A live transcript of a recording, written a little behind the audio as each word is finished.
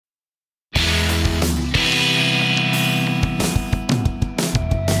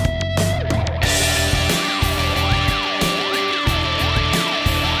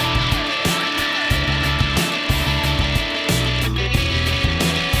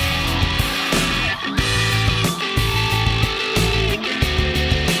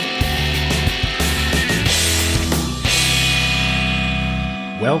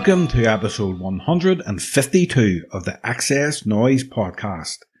Welcome to episode 152 of the XS Noize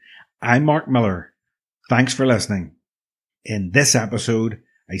Podcast. I'm Mark Millar. Thanks for listening. In this episode,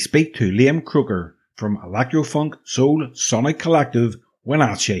 I speak to Liam Croker from electrofunk soul sonic collective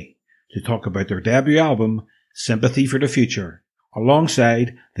Winachi to talk about their debut album, Sympathy for the Future,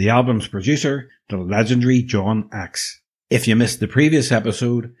 alongside the album's producer, the legendary John X. If you missed the previous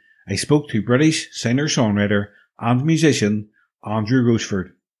episode, I spoke to British singer-songwriter and musician Andrew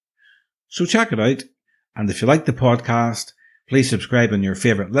Rochford. So check it out, and if you like the podcast, please subscribe on your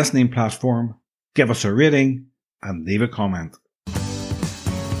favourite listening platform, give us a rating, and leave a comment.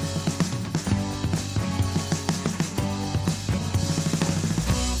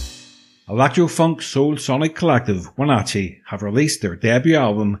 Electrofunk soul sonic collective Winachi have released their debut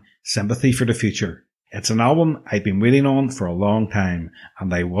album, Sympathy for the Future. It's an album I've been waiting on for a long time,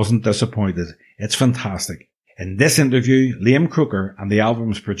 and I wasn't disappointed. It's fantastic. In this interview, Liam Croker and the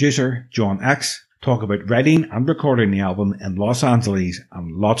album's producer, John X, talk about writing and recording the album in Los Angeles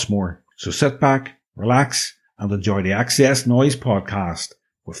and lots more. So sit back, relax, and enjoy the XS Noize Podcast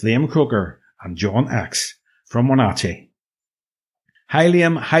with Liam Croker and John X from Winachi. Hi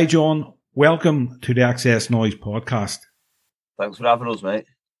Liam, hi John, welcome to the XS Noize Podcast. Thanks for having us, mate.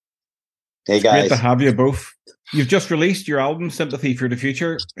 Hey guys. Great to have you both. You've just released your album, Sympathy for the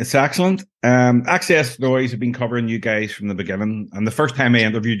Future. It's excellent. XS Noize have been covering you guys from the beginning, and the first time I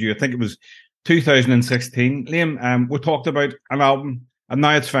interviewed you, I think it was 2016. Liam, we talked about an album, and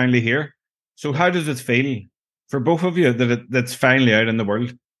now it's finally here. So how does it feel for both of you that that's finally out in the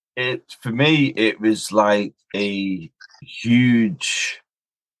world? For me, it was like a huge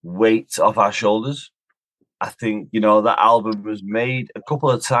weight off our shoulders. I think, that album was made a couple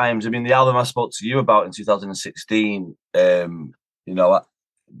of times. I mean, the album I spoke to you about in 2016,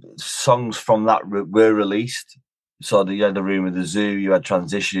 songs from that were released. So you had The Room of the Zoo, you had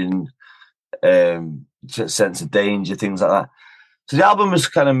Transition, Sense of Danger, things like that. So the album was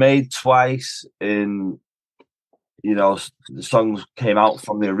kind of made twice the songs came out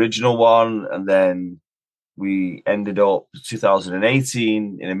from the original one, and then we ended up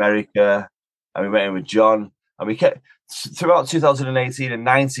 2018 in America, and we went in with John, and we kept throughout 2018 and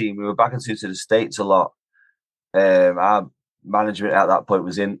 19. We were back into the States a lot. Our management at that point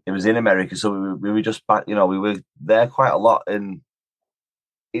was in America, so we were just back. We were there quite a lot, and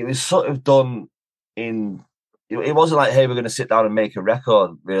it was sort of done in. It wasn't like, hey, we're going to sit down and make a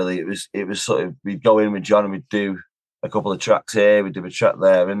record. Really, it was sort of, we'd go in with John and we'd do a couple of tracks here, we'd do a track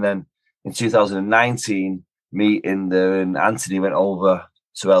there, and then in 2019, me and Anthony went over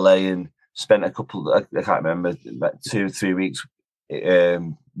to LA and spent a couple, I can't remember, about 2 or 3 weeks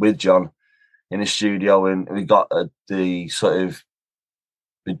with John in the studio, and we got the sort of,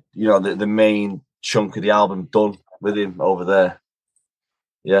 the main chunk of the album done with him over there.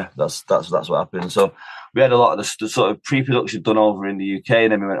 Yeah, that's what happened. So we had a lot of the sort of pre-production done over in the UK,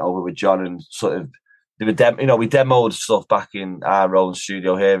 and then we went over with John and sort of did we demoed stuff back in our own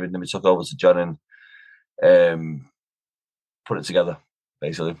studio here, and then we took over to John and put it together,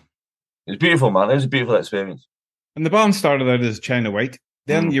 basically. It was beautiful, man. It was a beautiful experience. And the band started out as China White.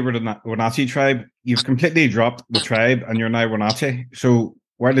 Then you were the Winachi tribe. You've completely dropped the tribe, and you're now Winachi. So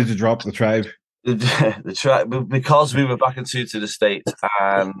why did you drop the tribe? The tribe, because we were back into the States,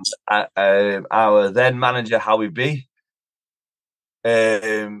 and our then manager Howie B,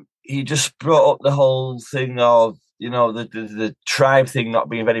 he just brought up the whole thing of the tribe thing not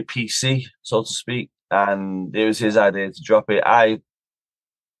being very PC, so to speak, and it was his idea to drop it.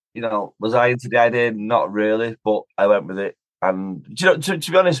 Was I into the idea? Not really, but I went with it. And to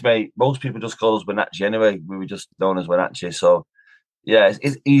be honest, mate, most people just call us Winachi anyway. We were just known as Winachi. So yeah,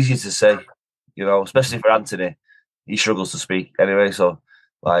 it's easy to say, especially for Anthony. He struggles to speak anyway. So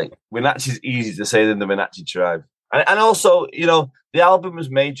like, Winachi is easy to say than the Winachi tribe. And also, the album was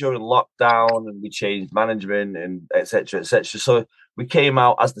made during lockdown, and we changed management and et cetera, et cetera. So we came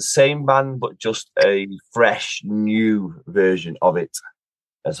out as the same band, but just a fresh, new version of it,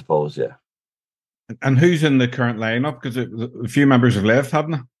 I suppose, yeah. And who's in the current lineup? Because a few members have left,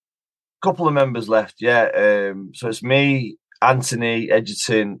 haven't they? A couple of members left, yeah. So it's me, Anthony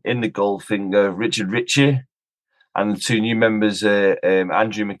Edgerton in the Goldfinger, Richard Ritchie, and the 2 new members,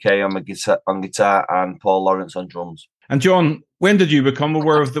 Andrew McKay on guitar and Paul Lawrence on drums. And John, when did you become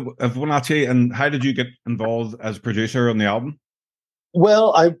aware of Winachi, and how did you get involved as producer on the album?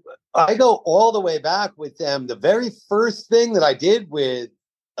 Well, I go all the way back with them. The very first thing that I did with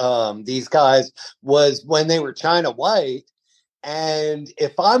these guys was when they were China White. And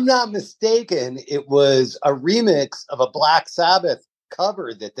if I'm not mistaken, it was a remix of a Black Sabbath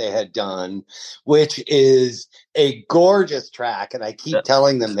cover that they had done, which is a gorgeous track. And I keep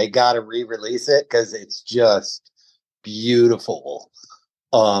telling them they got to re-release it because it's just beautiful.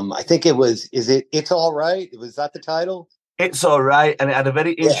 I think It's All Right? Was that the title? It's All Right. And it had a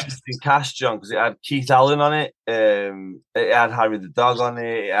very interesting cast, John, because it had Keith Allen on it. It had Harry the Dog on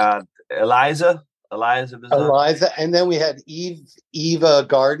it. It had Eliza was on. And then we had Eva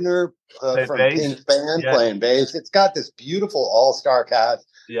Gardner from Pink Band playing bass. It's got this beautiful all-star cast.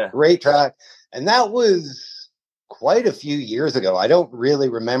 Yeah. Great track. And that was quite a few years ago. I don't really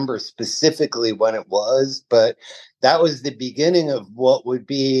remember specifically when it was, but that was the beginning of what would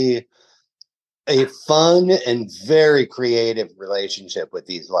be a fun and very creative relationship with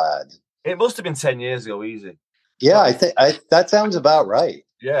these lads. It must have been 10 years ago, easy. Yeah, I think that sounds about right.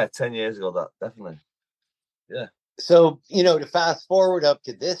 Yeah, 10 years ago, that definitely. Yeah. So, to fast forward up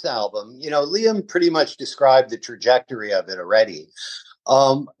to this album, Liam pretty much described the trajectory of it already.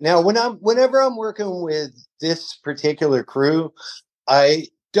 Now, whenever I'm working with this particular crew, I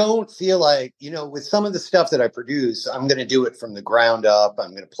don't feel like, with some of the stuff that I produce, I'm going to do it from the ground up.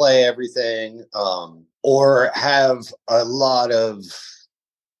 I'm going to play everything, or have a lot of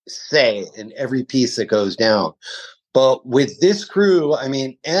say in every piece that goes down. But with this crew, I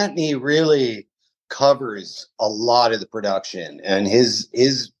mean, Anthony really covers a lot of the production, and his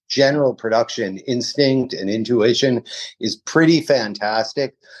general production instinct and intuition is pretty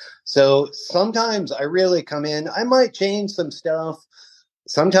fantastic. So sometimes I really come in, I might change some stuff.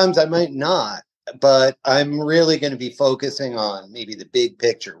 Sometimes I might not, but I'm really going to be focusing on maybe the big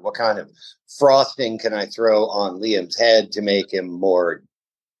picture. What kind of frosting can I throw on Liam's head to make him more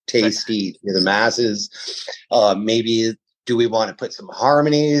tasty to the masses? Maybe do we want to put some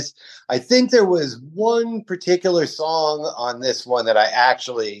harmonies? I think there was one particular song on this one that I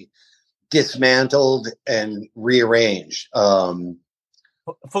actually dismantled and rearranged. Heaven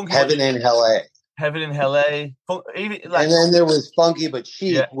in Hell. Heaven in Hell. And then there was Funky But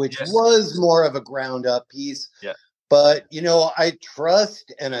Chic, which was more of a ground up piece. Yeah. But, I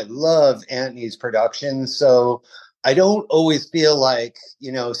trust and I love Anthony's production. So I don't always feel like,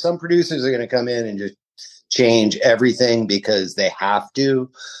 some producers are going to come in and just change everything because they have to.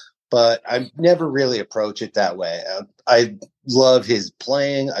 But I never really approach it that way. I love his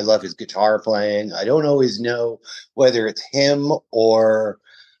playing. I love his guitar playing. I don't always know whether it's him or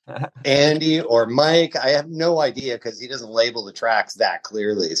Andy or Mike. I have no idea because he doesn't label the tracks that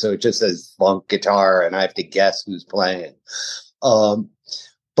clearly. So it just says funk guitar and I have to guess who's playing.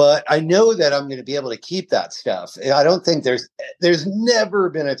 But I know that I'm going to be able to keep that stuff. I don't think there's never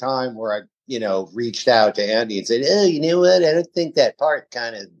been a time where I, reached out to Andy and said, oh, you know what? I don't think that part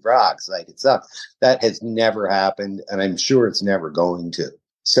kind of rocks. Like it sucks. That has never happened. And I'm sure it's never going to.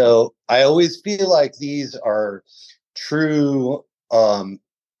 So I always feel like these are true,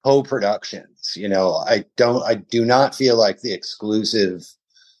 co-productions. I do not feel like the exclusive,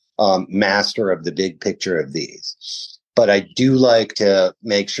 master of the big picture of these. But I do like to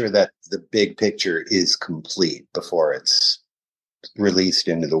make sure that the big picture is complete before it's released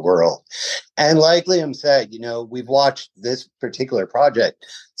into the world. And like Liam said, we've watched this particular project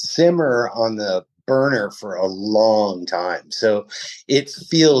simmer on the burner for a long time. So it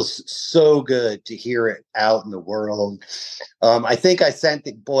feels so good to hear it out in the world. I think I sent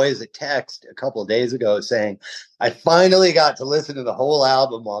the boys a text a couple of days ago saying, I finally got to listen to the whole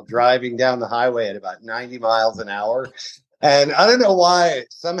album while driving down the highway at about 90 miles an hour. And I don't know why,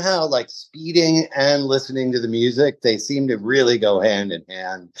 somehow like speeding and listening to the music, they seem to really go hand in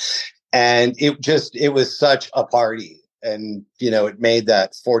hand. And it was such a party. And, it made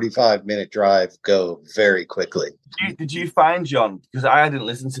that 45-minute drive go very quickly. Did you find, John, because I hadn't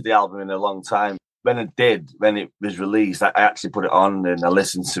listened to the album in a long time. When it was released, I actually put it on and I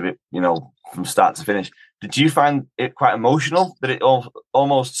listened to it, from start to finish. Did you find it quite emotional that it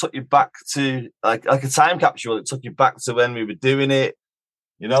almost took you back to like a time capsule? It took you back to when we were doing it,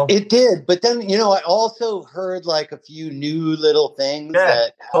 It did. But then, I also heard like a few new little things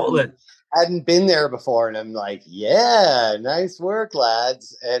that hadn't been there before. And I'm like, yeah, nice work,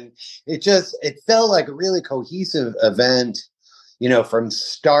 lads. And it felt like a really cohesive event, from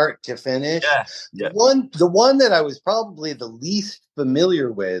start to finish. Yeah. The one that I was probably the least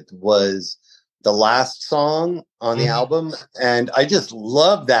familiar with was the last song on the album, and I just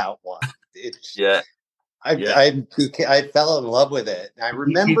love that one. I fell in love with it. I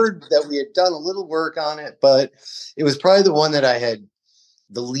remembered that we had done a little work on it, but it was probably the one that I had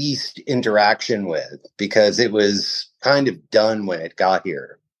the least interaction with because it was kind of done when it got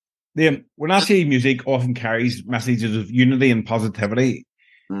here. Liam, Winachi music often carries messages of unity and positivity.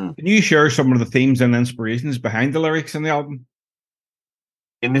 Can you share some of the themes and inspirations behind the lyrics in the album?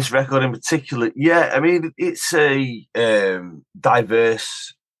 in this record in particular, yeah, I mean, it's a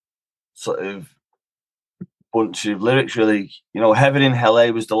diverse sort of bunch of lyrics, really. You know, Heaven in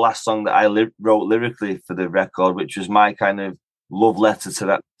Hell was the last song that I wrote lyrically for the record, which was my kind of love letter to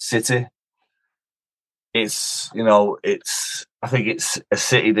that city. It's, you know, I think it's a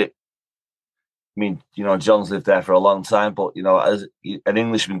city that, I mean, you know, John's lived there for a long time, but, you know, as an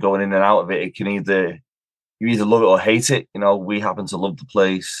Englishman going in and out of it, it can you either love it or hate it. You know, we happen to love the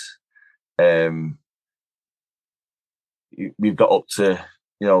place. We've got up to,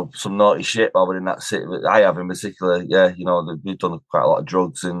 you know, some naughty shit while we're in that city. I have in particular, yeah, you know, we've done quite a lot of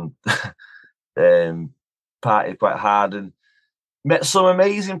drugs and partied quite hard and met some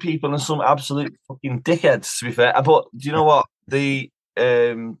amazing people and some absolute fucking dickheads, to be fair. But do you know what? The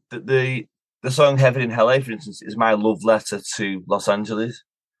song Heaven in Hell, for instance, is my love letter to Los Angeles.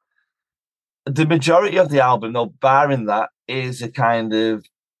 The majority of the album, though, barring that, is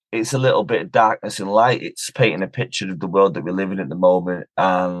it's a little bit of darkness and light. It's painting a picture of the world that we live in at the moment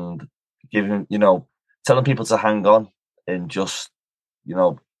and giving, you know, telling people to hang on and just, you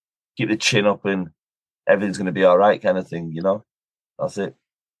know, keep the chin up and everything's going to be all right kind of thing, you know? That's it.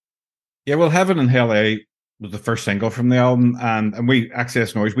 Yeah, well, Heaven in Hell was the first single from the album, and we,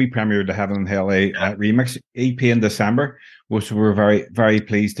 XS Noize, we premiered the Heaven in Hell remix EP in December, which we were very, very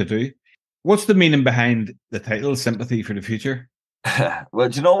pleased to do. What's the meaning behind the title, Sympathy for the Future? Well,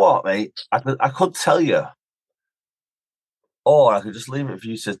 do you know what, mate? I could tell you, or I could just leave it for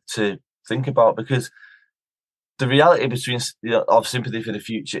you to think about, because the reality between, you know, of Sympathy for the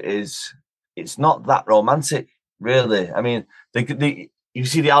Future is it's not that romantic, really. I mean, you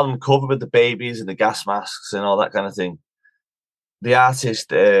see the album cover with the babies and the gas masks and all that kind of thing. The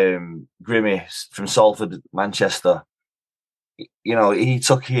artist, Grimmy from Salford, Manchester, you know, he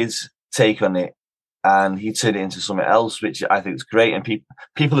took his take on it and he turned it into something else, which I think is great. And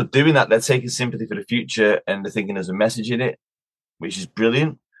people are doing that. They're taking Sympathy for the Future and they're thinking there's a message in it, which is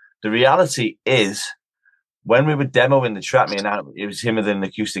brilliant. The reality is, when we were demoing the track, it was him with an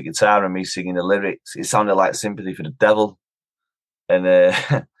acoustic guitar and me singing the lyrics. It sounded like Sympathy for the Devil. And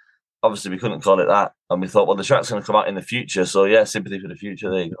obviously we couldn't call it that. And we thought, well, the track's going to come out in the future. So yeah, Sympathy for the Future.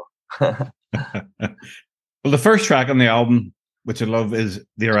 There you go. Well, the first track on the album, which I love, is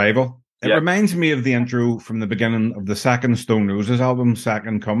The Arrival. It reminds me of the intro from the beginning of the second Stone Roses album,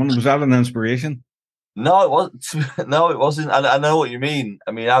 Second Coming. Was that an inspiration? No, it wasn't. No, it wasn't. I know what you mean.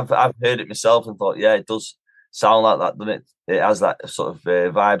 I mean, I've heard it myself and thought, yeah, it does sound like that, doesn't it? It has that sort of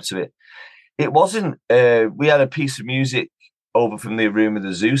vibe to it. It wasn't. We had a piece of music over from the Room of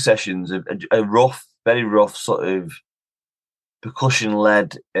the Zoo sessions, a rough, very rough sort of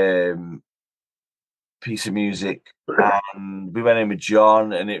percussion-led piece of music, and we went in with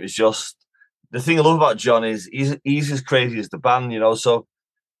John, and it was just, the thing I love about John is he's as crazy as the band, you know. So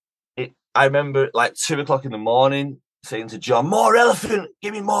I remember like 2:00 in the morning saying to John, "More elephant,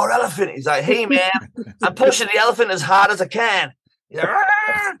 give me more elephant." He's like, "Hey man, I'm pushing the elephant as hard as I can." He's like,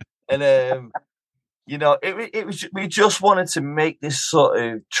 "Argh!" And you know, it was, we just wanted to make this sort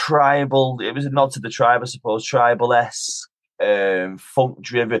of tribal. It was a nod to the tribe, I suppose, tribal-esque, funk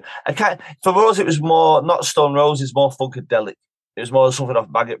driven. For us, it was more not Stone Roses, more funkadelic. It was more something off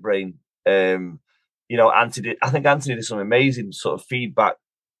Maggot Brain. You know, I think Anthony did some amazing sort of feedback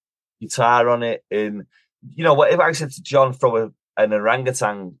guitar on it, and you know, whatever I said to John, throw an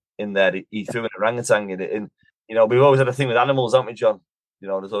orangutan in there, he threw an orangutan in it, and you know, we've always had a thing with animals, haven't we, John? You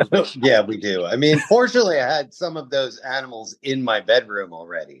know, there's always yeah, we do. I mean, fortunately, I had some of those animals in my bedroom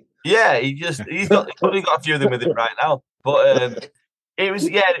already. Yeah, he's probably got a few of them with him right now. But it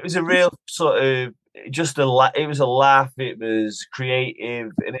was a real sort of it was a laugh. It was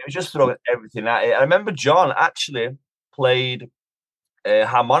creative, and it was just throwing everything at it. I remember John actually played a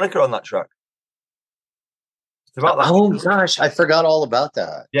harmonica on that track. Oh gosh, I forgot all about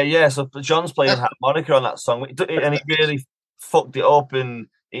that. Yeah. So John's playing harmonica on that song, and he really fucked it up, and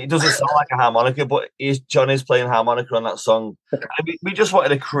it doesn't sound like a harmonica, but John is playing harmonica on that song. And we just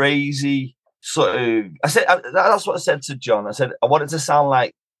wanted a crazy sort of. That's what I said to John. I said I wanted to sound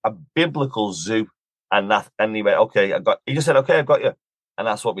like a biblical zoo, and he went, "Okay, He just said, "Okay, I've got you," and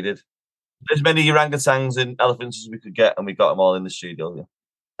that's what we did. As many orangutans and elephants as we could get, and we got them all in the studio. Yeah.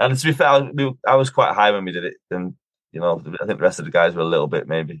 And to be fair, I was quite high when we did it, and you know, I think the rest of the guys were a little bit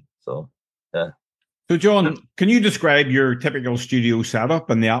maybe. So yeah. So, John, can you describe your typical studio setup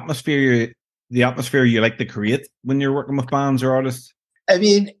and the atmosphere you like to create when you're working with bands or artists? I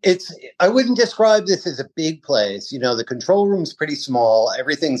mean, I wouldn't describe this as a big place. You know, the control room's pretty small.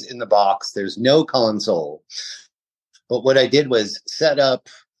 Everything's in the box. There's no console. But what I did was set up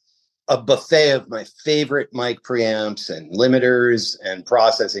a buffet of my favorite mic preamps and limiters and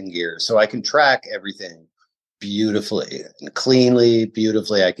processing gear. So I can track everything beautifully and cleanly,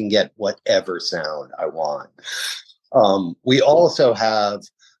 beautifully. I can get whatever sound I want. We also have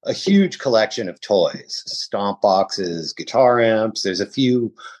a huge collection of toys, stomp boxes, guitar amps. There's a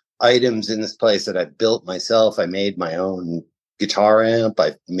few items in this place that I built myself. I made my own guitar amp.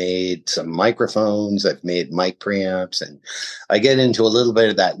 I've made some microphones. I've made mic preamps, and I get into a little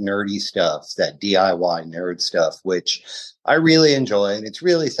bit of that nerdy stuff, that DIY nerd stuff, which I really enjoy. And it's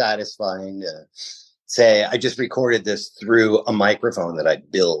really satisfying to say, I just recorded this through a microphone that I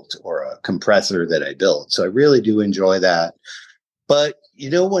built or a compressor that I built. So I really do enjoy that. But,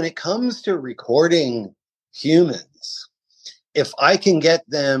 when it comes to recording humans, if I can get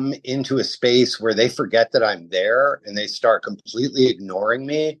them into a space where they forget that I'm there and they start completely ignoring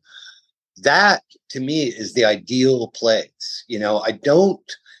me, that to me is the ideal place. I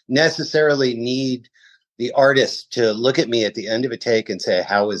don't necessarily need the artist to look at me at the end of a take and say,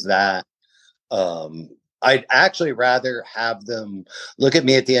 how is that? I'd actually rather have them look at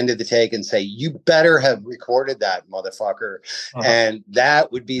me at the end of the take and say, you better have recorded that, motherfucker. Uh-huh. And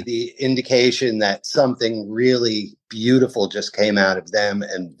that would be the indication that something really beautiful just came out of them,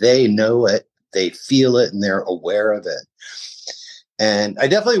 and they know it, they feel it, and they're aware of it. And I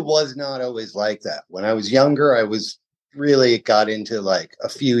definitely was not always like that. When I was younger, I was really got into like a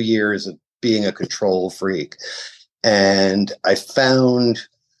few years of being a control freak. And I found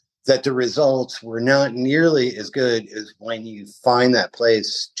that the results were not nearly as good as when you find that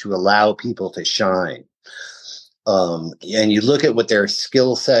place to allow people to shine. And you look at what their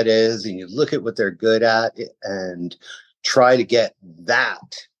skill set is, and you look at what they're good at, and try to get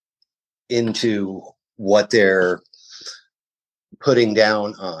that into what they're putting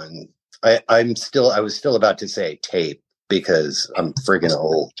down on. I was still about to say tape because I'm friggin'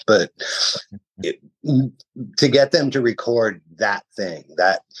 old, but to get them to record that thing,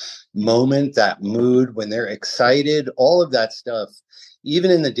 that moment, that mood, when they're excited, all of that stuff, even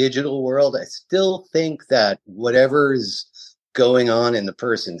in the digital world, I still think that whatever's going on in the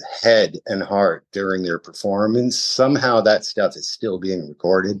person's head and heart during their performance, somehow that stuff is still being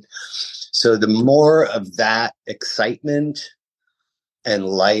recorded. So the more of that excitement and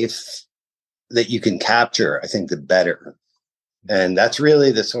life that you can capture, I think the better. And that's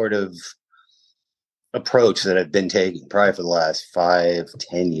really the sort of approach that I've been taking probably for the last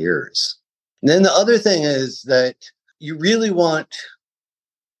 5-10 years. And then the other thing is that you really want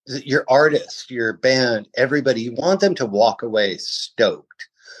your artist, your band, everybody, you want them to walk away stoked,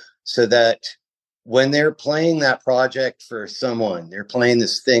 so that when they're playing that project for someone, they're playing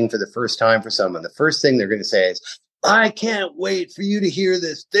this thing for the first time for someone, the first thing they're going to say is, I can't wait for you to hear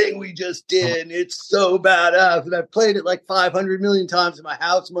this thing we just did. It's so badass. And I've played it like 500 million times in my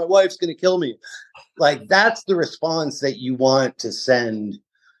house, and my wife's going to kill me. Like, that's the response that you want to send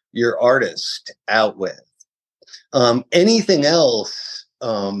your artist out with. Anything else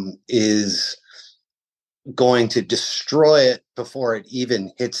is going to destroy it before it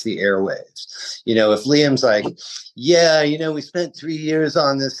even hits the airwaves. If Liam's like, yeah, we spent 3 years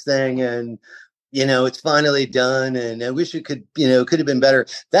on this thing, and it's finally done, and I wish it could have been better.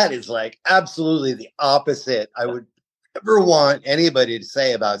 That is like absolutely the opposite I would ever want anybody to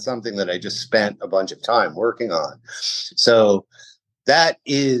say about something that I just spent a bunch of time working on. So that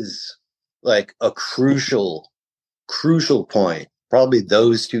is like a crucial point. Probably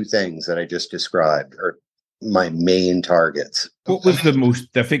those two things that I just described are my main targets. What was the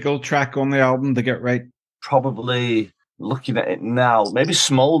most difficult track on the album to get right? Probably, looking at it now, maybe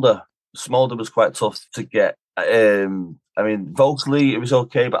Smolder. Smolder was quite tough to get. Vocally it was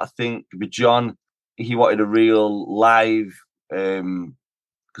okay, but I think with John, he wanted a real live,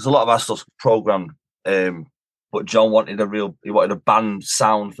 because a lot of our stuff's programmed, but John wanted a band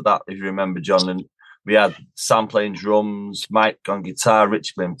sound for that, if you remember, John. And we had Sam playing drums, Mike on guitar,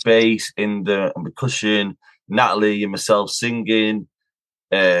 Rich playing bass, Inda on percussion, Natalie and myself singing,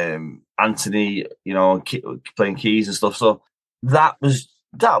 Anthony, playing keys and stuff. So that was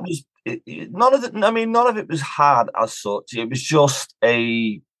none of it was hard as such. It was just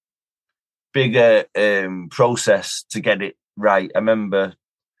a bigger process to get it right. I remember,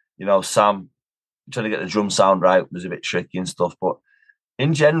 Sam trying to get the drum sound right was a bit tricky and stuff. But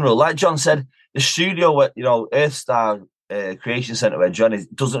in general, like John said, the studio, Earthstar Creation Center where John is,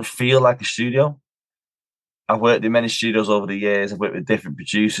 doesn't feel like a studio. I've worked in many studios over the years. I've worked with different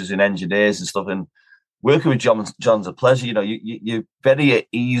producers and engineers and stuff, and working with John's a pleasure. You're very at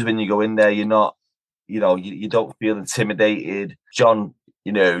ease when you go in there. You're not, you don't feel intimidated. John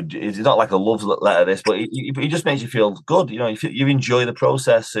you know, it's not like a love letter, this, but it just makes you feel good. You know, you enjoy the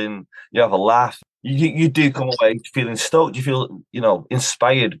process and you have a laugh. You do come away feeling stoked. You feel, you know,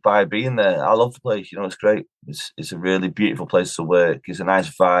 inspired by being there. I love the place. You know, it's great. It's a really beautiful place to work. It's a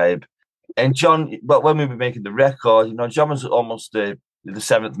nice vibe. And John, but when we were making the record, you know, John was almost the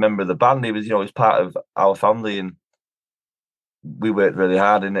seventh member of the band. He was, you know, he's part of our family, and we worked really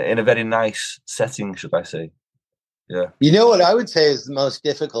hard in a very nice setting, should I say? Yeah. You know what I would say is the most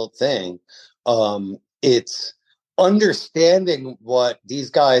difficult thing? It's understanding what these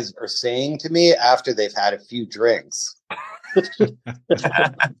guys are saying to me after they've had a few drinks.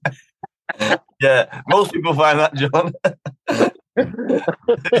 Yeah, most people find that, John.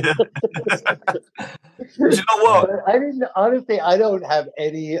 You know what? Honestly, I don't have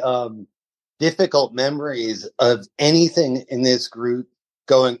any difficult memories of anything in this group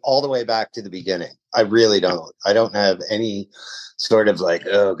going all the way back to the beginning. I really don't. I don't have any sort of like,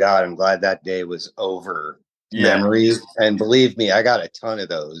 oh God, I'm glad that day was over memories. And believe me, I got a ton of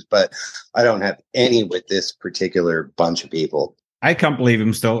those, but I don't have any with this particular bunch of people. I can't believe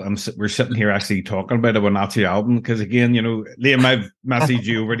we're sitting here actually talking about a Winachi album, because again, you know, Liam, I've messaged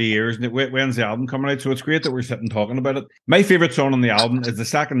you over the years, and when's the album coming out? So it's great that we're sitting talking about it. My favourite song on the album is the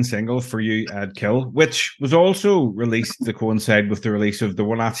second single, For You I'd Kill, which was also released to coincide with the release of the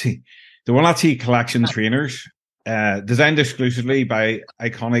Winachi collection trainers, designed exclusively by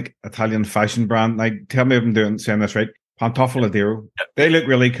iconic Italian fashion brand. Now, tell me if I'm saying this right, Pantofoladero. They look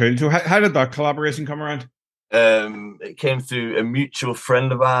really cool. So how did that collaboration come around? It came through a mutual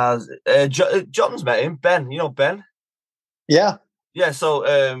friend of ours. John's met him, Ben. You know Ben? Yeah. Yeah,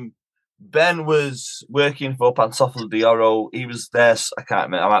 so Ben was working for Pantofoladero. He was there, I can't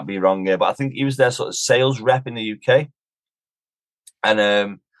remember, I might be wrong here, but I think he was their sort of sales rep in the UK.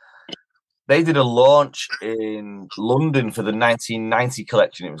 And they did a launch in London for the 1990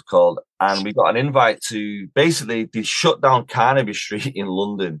 collection, it was called. And we got an invite to, basically, they shut down Carnaby Street in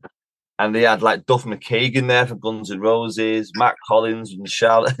London. And they had like Duff McKagan there for Guns N' Roses, Matt Collins from the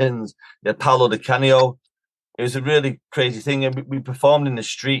Charlatans, they had Paolo Di Canio. It was a really crazy thing. And we performed in the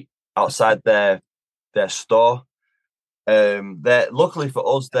street outside their store. Luckily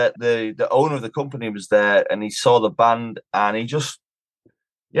for us, that the owner of the company was there, and he saw the band, and he just,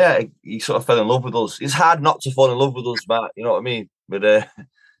 he sort of fell in love with us. It's hard not to fall in love with us, Matt. You know what I mean? But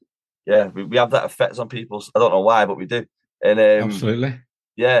we have that effect on people. I don't know why, but we do. And absolutely.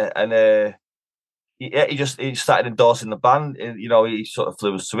 Yeah, and he started endorsing the band. You know, he sort of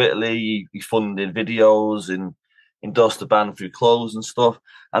flew us to Italy. He funded videos and endorsed the band through clothes and stuff.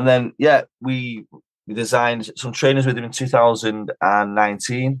 And then, we designed some trainers with him in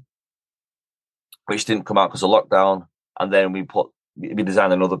 2019, which didn't come out because of lockdown. And then we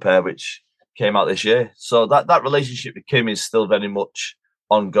designed another pair, which came out this year. So that relationship with Kim is still very much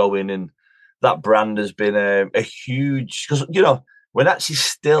ongoing, and that brand has been a huge, because, you know, we're actually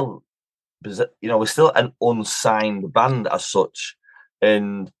still, you know, we're still an unsigned band as such,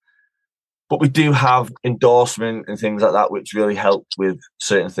 but we do have endorsement and things like that, which really help with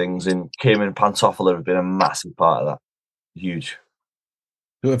certain things. And Kim and Pantofola have been a massive part of that. Huge.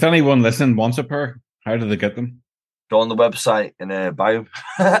 So if anyone listening wants a pair, how do they get them? Go on the website and buy them.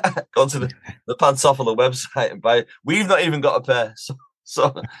 Go to the Pantofola website and buy it. We've not even got a pair, so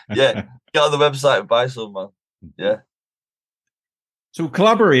get on the website and buy some, man. Yeah. So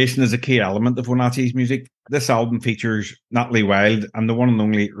collaboration is a key element of Winachi's music. This album features Natalie Wilde and the one and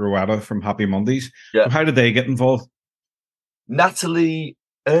only Rowetta from Happy Mondays. Yeah. So how did they get involved? Natalie,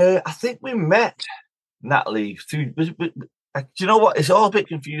 I think we met Natalie through. Do you know what? It's all a bit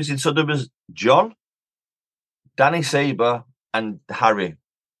confusing. So there was John, Danny Saber, and Harry.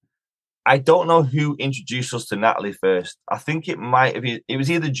 I don't know who introduced us to Natalie first. I think it might have been. It was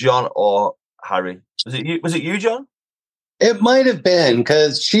either John or Harry. Was it you, John? It might have been,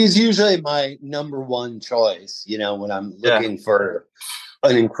 because she's usually my number one choice, you know, when I'm looking for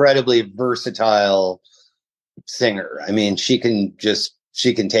an incredibly versatile singer. I mean, she can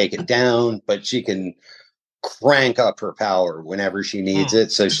take it down, but she can crank up her power whenever she needs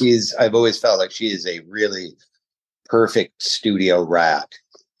it. So I've always felt like she is a really perfect studio rat.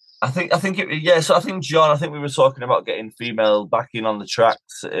 So I think John, we were talking about getting female backing on the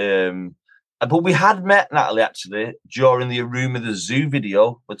tracks. But we had met Natalie actually during the Aruma the Zoo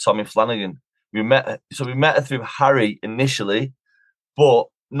video with Tommy Flanagan. We met her through Harry initially, but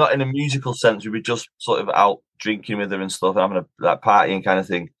not in a musical sense. We were just sort of out drinking with her and stuff, and having a partying kind of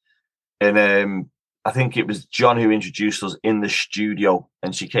thing. And I think it was John who introduced us in the studio,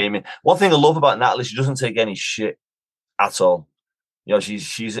 and she came in. One thing I love about Natalie, she doesn't take any shit at all. You know,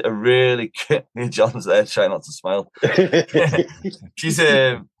 she's a really John's there trying not to smile. she's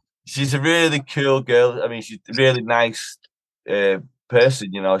a really cool girl. I mean, she's a really nice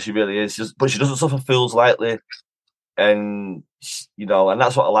person. You know, she really is. But she doesn't suffer fools lightly, and you know, and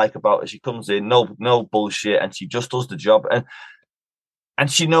that's what I like about her. She comes in, no bullshit, and she just does the job,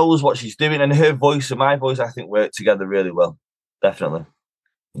 and she knows what she's doing. And her voice and my voice, I think, work together really well. Definitely,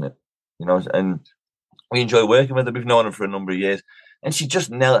 yeah. You know, and we enjoy working with her. We've known her for a number of years. And she just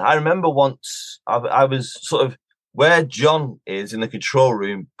nailed it. I remember once I was sort of where John is in the control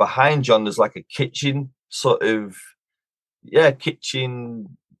room. Behind John, there's like a kitchen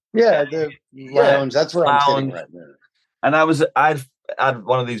kitchen. Yeah, the lounge. That's where I'm sitting right now. And I'd had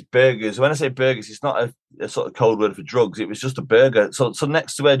one of these burgers. When I say burgers, it's not a sort of code word for drugs. It was just a burger. So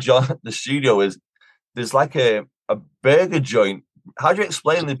next to where John, the studio is, there's like a burger joint. How do you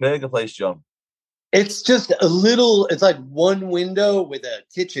explain the burger place, John? It's just it's like one window with a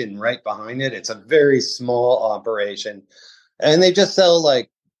kitchen right behind it. It's a very small operation. And they just sell like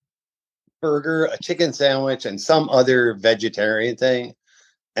burger, a chicken sandwich, and some other vegetarian thing,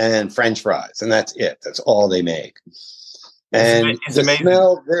 and French fries. And that's it. That's all they make. And it's the amazing.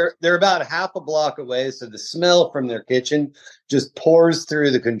 smell, they're about half a block away. So the smell from their kitchen just pours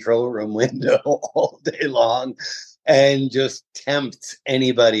through the control room window all day long. And just tempts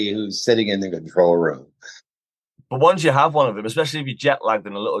anybody who's sitting in the control room. But once you have one of them, especially if you're jet lagged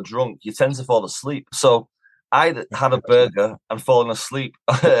and a little drunk, you tend to fall asleep. So I had a burger and fallen asleep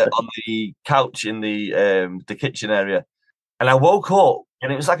on the couch in the kitchen area. And I woke up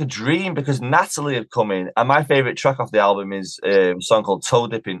and it was like a dream because Natalie had come in. And my favourite track off the album is a song called Toe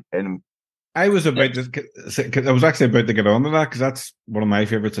Dipping. And I was actually about to get on to that because that's one of my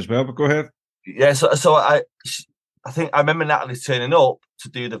favourites as well. But go ahead. Yeah, so I think I remember Natalie turning up to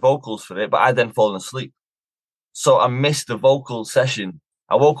do the vocals for it, but I'd then fallen asleep. So I missed the vocal session.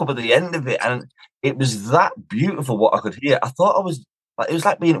 I woke up at the end of it and it was that beautiful what I could hear. I thought it was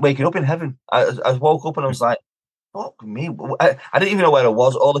like waking up in heaven. I woke up and I was like, fuck me. I didn't even know where I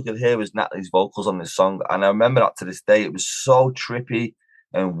was. All I could hear was Natalie's vocals on this song. And I remember that to this day. It was so trippy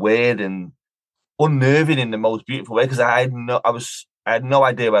and weird and unnerving in the most beautiful way because I had no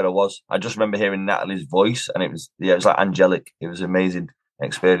idea where I was. I just remember hearing Natalie's voice, and it was like angelic. It was an amazing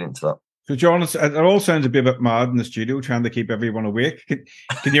experience. That. So, John, it all sounds a bit mad in the studio, trying to keep everyone awake.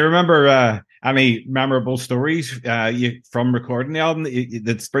 Can you remember any memorable stories from recording the album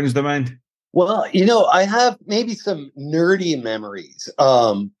that springs to mind? Well, you know, I have maybe some nerdy memories.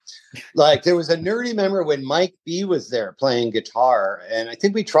 Like there was a nerdy memory when Mike B was there playing guitar, and I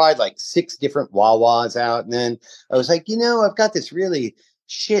think we tried like 6 different wah-wahs out, and then I was like, you know, I've got this really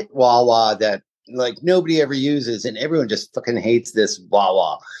shit wah-wah that like nobody ever uses, and everyone just fucking hates this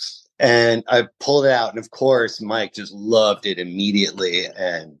wah-wah. And I pulled it out, and of course, Mike just loved it immediately.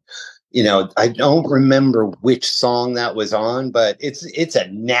 And you know, I don't remember which song that was on, but it's a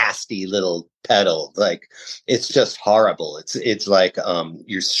nasty little pedal. Like it's just horrible. It's like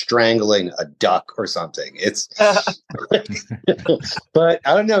you're strangling a duck or something. It's but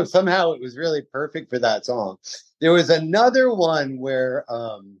I don't know, somehow it was really perfect for that song. There was another one where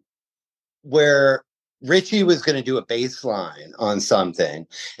Richie was going to do a bass line on something,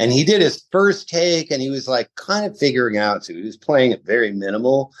 and he did his first take, and he was like kind of figuring out, so he was playing it very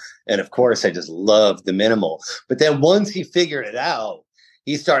minimal. And of course, I just loved the minimal. But then once he figured it out,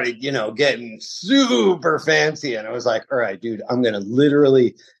 he started, you know, getting super fancy. And I was like, all right, dude, I'm going to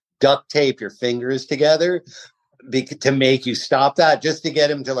literally duct tape your fingers together to make you stop that, just to get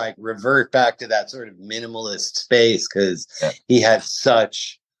him to like revert back to that sort of minimalist space, because he had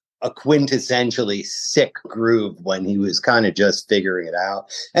such a quintessentially sick groove when he was kind of just figuring it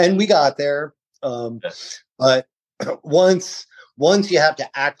out. And we got there. But once you have to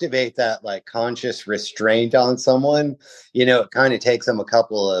activate that like conscious restraint on someone, you know, it kind of takes them a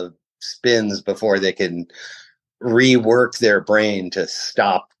couple of spins before they can rework their brain to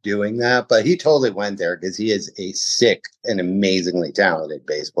stop doing that. But he totally went there because he is a sick and amazingly talented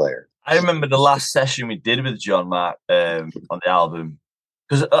bass player. I remember the last session we did with John Mark on the album.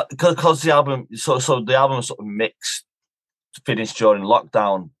 Because the album, so the album was sort of mixed, finished during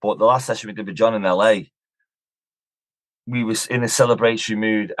lockdown. But the last session we did with John in LA, we was in a celebratory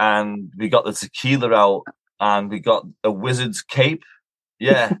mood, and we got the tequila out, and we got a wizard's cape.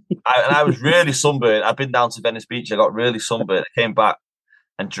 Yeah, I was really sunburned. I've been down to Venice Beach. I got really sunburned. I came back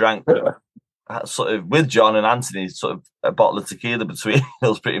and drank sort of with John and Anthony, sort of a bottle of tequila between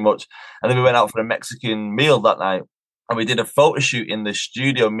us, pretty much. And then we went out for a Mexican meal that night. And we did a photo shoot in the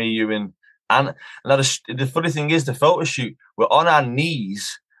studio, me, you, and now the funny thing is, the photo shoot, we're on our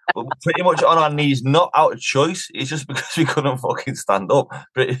knees But pretty much on our knees, not out of choice. It's just because we couldn't fucking stand up.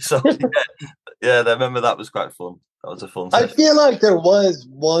 So yeah, I remember that was quite fun. That was a fun session. I feel like there was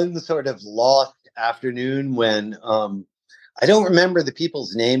one sort of lost afternoon when I don't remember the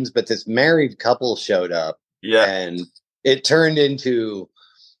people's names, but this married couple showed up. Yeah. And it turned into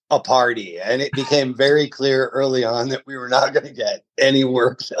a party, and it became very clear early on that we were not going to get any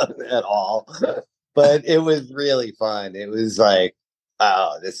work done at all. But it was really fun. It was like,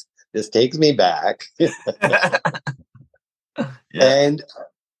 wow, this takes me back. Yeah.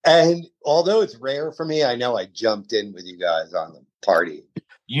 And although it's rare for me, I know I jumped in with you guys on the party.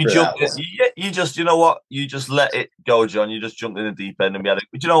 You jumped in, you just, you know what? You just let it go, John. You just jumped in the deep end, and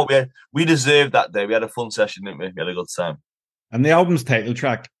you know what? We deserved that day. We had a fun session, didn't we? We had a good time. And the album's title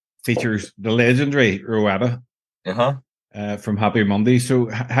track features the legendary Rowetta from Happy Monday. So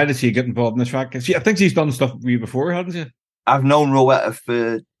how did she get involved in the track? I think she's done stuff with you before, hasn't she? I've known Rowetta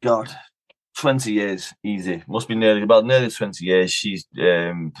for, 20 years, easy. Must be nearly 20 years. She's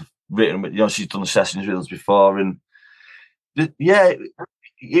written, she's done the sessions with us before. And yeah,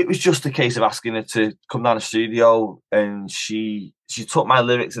 it was just a case of asking her to come down the studio, and she took my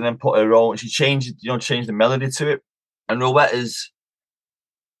lyrics and then put her own. She changed the melody to it. And Rowetta's,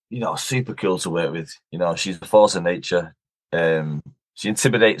 super cool to work with. She's a force of nature. She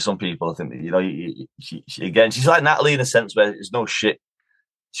intimidates some people. I think she's like Natalie in a sense where there's no shit.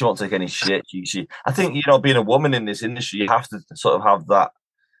 She won't take any shit. I think being a woman in this industry, you have to sort of have that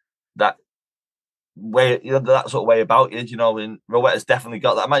way, that sort of way about you. And Rowetta's definitely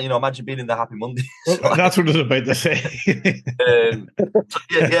got that. Imagine being in the Happy Monday. Well, that's what I was about to say.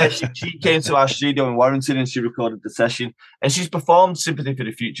 She came to our studio in Warrington and she recorded the session, and she's performed "Sympathy for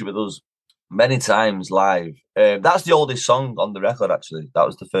the Future" with us many times live. That's the oldest song on the record, actually. That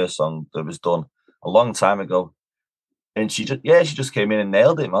was the first song that was done a long time ago. And she just came in and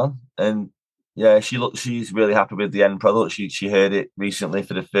nailed it, man. And yeah, she's really happy with the end product. She heard it recently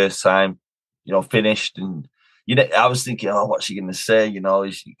for the first time, finished. And I was thinking, what's she going to say?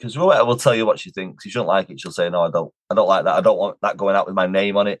 Because Rowetta will tell you what she thinks. If she don't like it, she'll say, no, I don't like that. I don't want that going out with my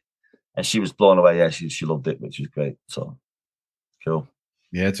name on it. And she was blown away. Yeah, she loved it, which was great. So cool.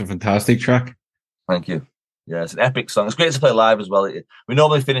 Yeah, it's a fantastic track. Thank you. Yeah, it's an epic song. It's great to play live as well. We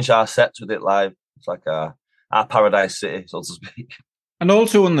normally finish our sets with it live. It's like our paradise city, so to speak. And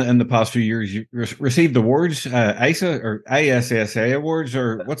also in the past few years, you received awards, ISA or ISSA awards,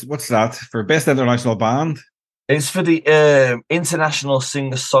 or what's that for? Best International Band? It's for the International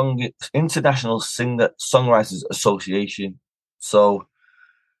Singer Songwriters Association. So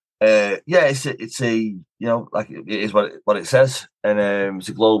it's a like it is what it says, and it's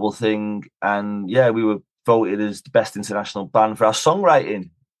a global thing. And yeah, we were voted as the best international band for our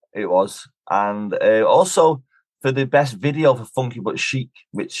songwriting. It was. And also for the best video for Funky But Chic,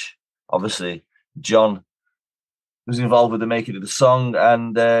 which obviously John was involved with the making of the song,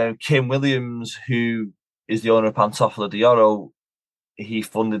 and Kim Williams, who is the owner of Pantoffolo d'Oro, he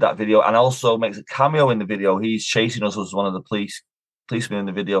funded that video and also makes a cameo in the video. He's chasing us as one of the policemen in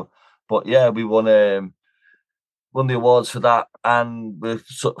the video. But yeah, we won the awards for that, and we've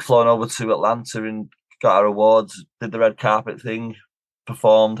flown over to Atlanta and got our awards, did the red carpet thing,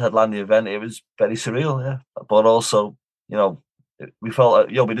 performed, headlined the event. It was very surreal, yeah. But also, we felt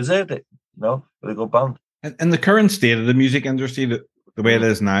like, we deserved it, with a good band. In the current state of the music industry, the way it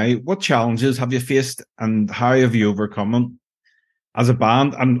is now, what challenges have you faced and how have you overcome them as a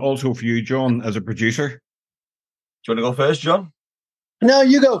band, and also for you, John, as a producer? Do you want to go first, John? No,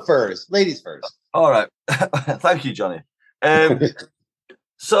 you go first. Ladies first. All right. Thank you, Johnny.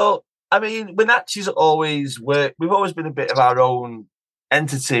 So, Winachi's always worked. We've always been a bit of our own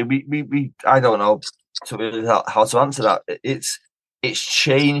entity. We I don't know how to answer that. It's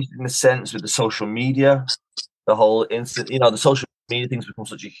changed in the sense with the social media, the whole instant. The social media thing's become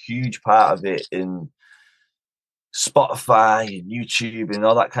such a huge part of it in Spotify and YouTube and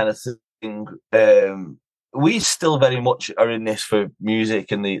all that kind of thing. We still very much are in this for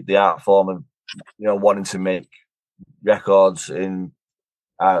music and the art form of wanting to make records in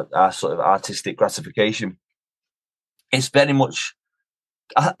our sort of artistic gratification. It's very much.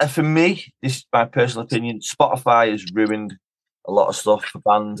 For me, this is my personal opinion, Spotify has ruined a lot of stuff for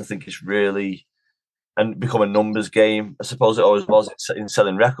bands. I think it's really become a numbers game. I suppose it always was in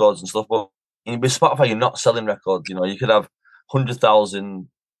selling records and stuff. But with Spotify, you're not selling records. You could have 100,000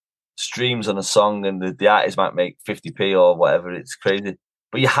 streams on a song and the artist might make 50p or whatever. It's crazy.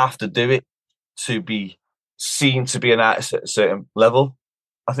 But you have to do it to be seen to be an artist at a certain level.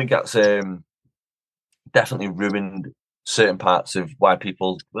 I think that's definitely ruined certain parts of why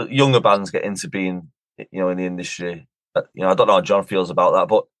younger bands get into being, in the industry. I don't know how John feels about that,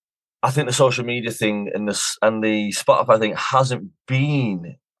 but I think the social media thing and the Spotify thing hasn't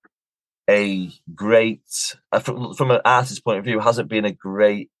been a great, from an artist's point of view, hasn't been a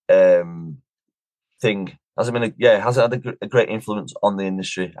great thing. Hasn't had a great influence on the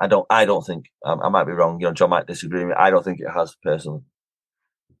industry. I don't think. I might be wrong. John might disagree with me. I don't think it has personally.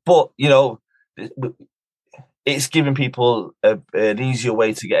 But it's giving people an easier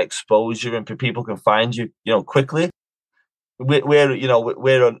way to get exposure, and people can find you, quickly.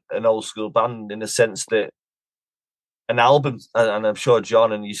 We're an old school band in the sense that an album, and I'm sure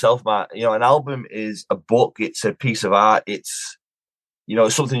John and yourself, Matt, an album is a book. It's a piece of art. It's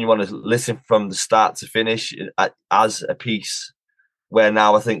it's something you want to listen from the start to finish as a piece. Where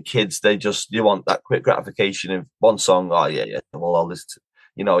now I think kids, you want that quick gratification of one song. Oh yeah, well, all this,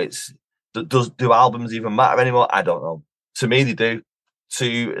 do albums even matter anymore? I don't know. To me, they do.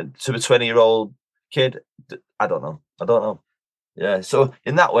 To a 20-year-old kid, I don't know. Yeah. So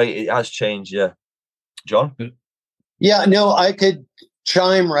in that way, it has changed. Yeah, John. Yeah. No, I could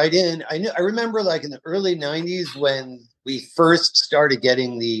chime right in. I remember, like, in the early '90s when we first started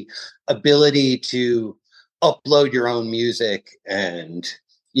getting the ability to upload your own music and,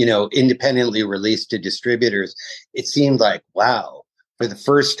 independently release to distributors. It seemed like, wow, for the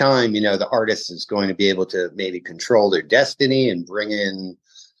first time, the artist is going to be able to maybe control their destiny and bring in,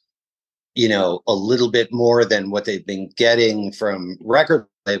 a little bit more than what they've been getting from record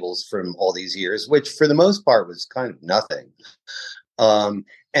labels from all these years, which for the most part was kind of nothing.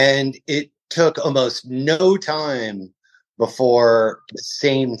 And it took almost no time before the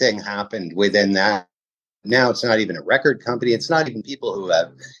same thing happened within that. Now it's not even a record company. It's not even people who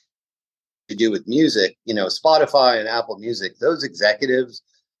have to do with music. Spotify and Apple Music, those executives,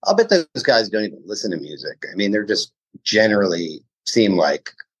 I'll bet those guys don't even listen to music. I mean, they're just generally seem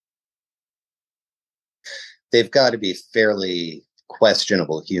like they've got to be fairly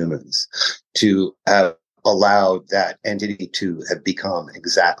questionable humans to have allowed that entity to have become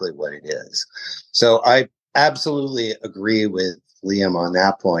exactly what it is. So I absolutely agree with Liam on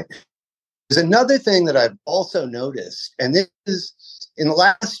that point. There's another thing that I've also noticed, and this is in the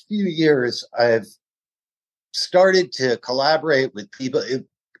last few years, I've started to collaborate with people.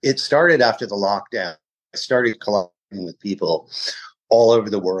 It started after the lockdown. I started collaborating with people all over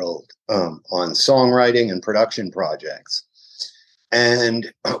the world on songwriting and production projects.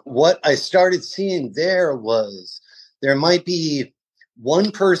 And what I started seeing there was there might be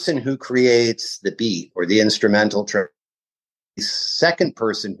one person who creates the beat or the instrumental track, the second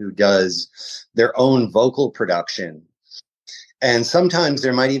person who does their own vocal production. And sometimes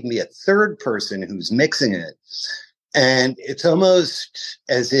there might even be a third person who's mixing it. And it's almost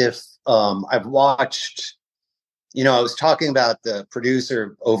as if I've watched, I was talking about the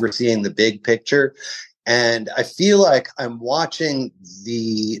producer overseeing the big picture. And I feel like I'm watching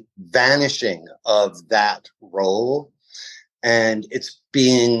the vanishing of that role. And it's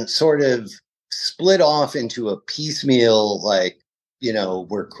being sort of split off into a piecemeal, like,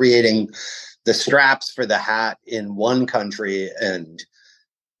 we're creating the straps for the hat in one country, and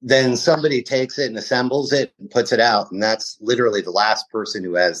then somebody takes it and assembles it and puts it out. And that's literally the last person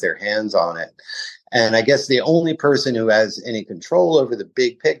who has their hands on it. And I guess the only person who has any control over the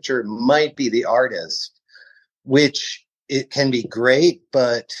big picture might be the artist, which it can be great,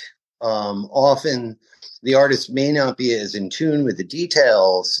 but often the artist may not be as in tune with the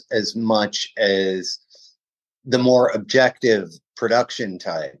details as much as the more objective production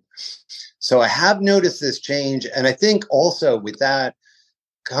type. So I have noticed this change. And I think also with that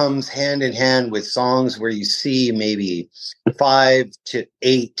comes hand in hand with songs where you see maybe 5 to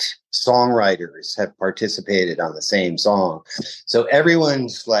 8 songwriters have participated on the same song. So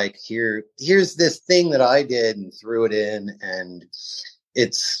everyone's like, here's this thing that I did and threw it in. And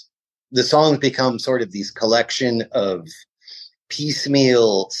the songs become sort of these collection of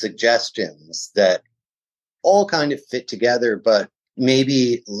piecemeal suggestions that all kind of fit together, but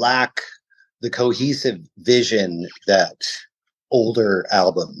maybe lack the cohesive vision that older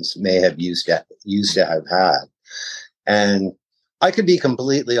albums may have used to have had. And I could be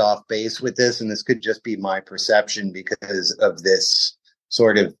completely off base with this, and this could just be my perception because of this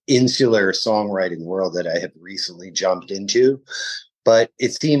sort of insular songwriting world that I have recently jumped into. But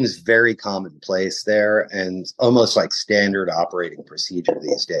it seems very commonplace there and almost like standard operating procedure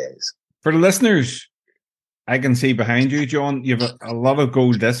these days. For the listeners, I can see behind you, John, you have a lot of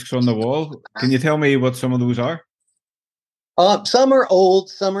gold discs on the wall. Can you tell me what some of those are? Some are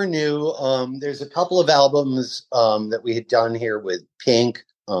old, some are new. There's a couple of albums that we had done here with Pink.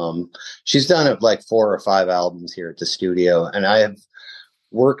 She's done like 4 or 5 albums here at the studio, and I have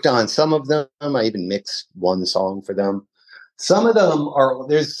worked on some of them. I even mixed one song for them. Some of them are,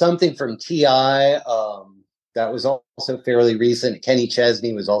 there's something from T.I. That was also fairly recent. Kenny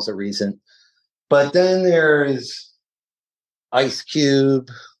Chesney was also recent. But then there's Ice Cube,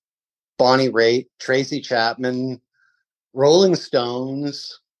 Bonnie Raitt, Tracy Chapman, Rolling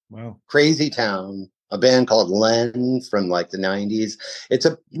Stones, Wow, Crazy Town, a band called Len from like the 90s. It's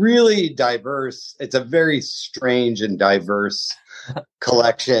a really diverse, it's a very strange and diverse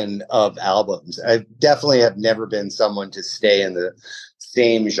collection of albums. I definitely have never been someone to stay in the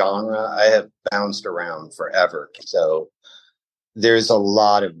same genre. I have bounced around forever. So there's a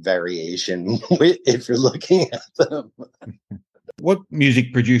lot of variation if you're looking at them. what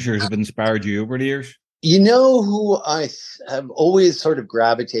music producers have inspired you over the years? You know who I have always sort of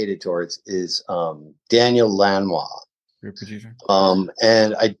gravitated towards is Daniel Lanois. Your producer?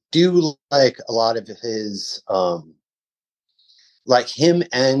 And I do like a lot of his, like him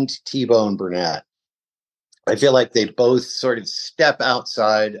and T-Bone Burnett. I feel like they both sort of step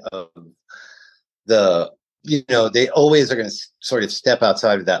outside of the, you know, they always are going to sort of step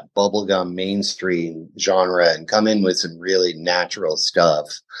outside of that bubblegum mainstream genre and come in with some really natural stuff.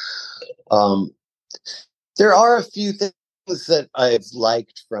 There are a few things that I've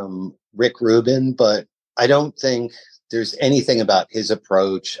liked from Rick Rubin, but I don't think there's anything about his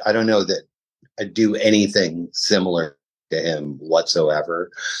approach. I don't know that I do anything similar to him whatsoever,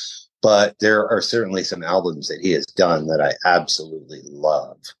 but there are certainly some albums that he has done that I absolutely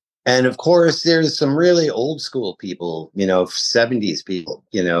love. And of course, there's some really old school people, you know, 70s people.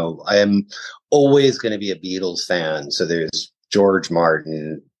 You know, I am always going to be a Beatles fan. So there's George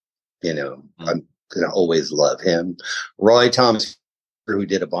Martin, you know, I'm going to always love him. Roy Thomas, who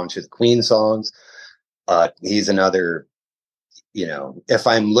did a bunch of the Queen songs. He's another, you know, if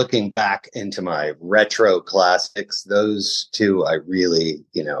I'm looking back into my retro classics, those two I really,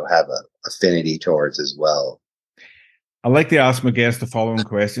 you know, have a affinity towards as well. I like to ask my guests the following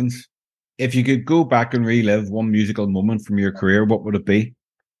questions. If you could go back and relive one musical moment from your career, what would it be?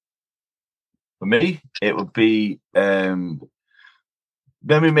 For me, it would be when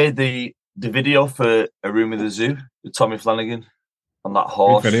we made the video for A Room with a Zoo with Tommy Flanagan on that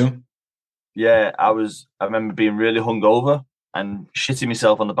horse. Great video. Yeah, I remember being really hungover and shitting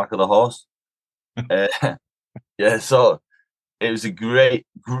myself on the back of the horse. Yeah, so it was it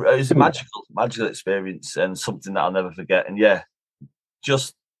was a magical experience and something that I'll never forget. And yeah,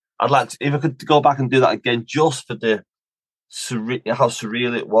 I'd like to, if I could go back and do that again, just for the how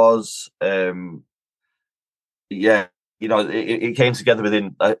surreal it was. Yeah, you know, it came together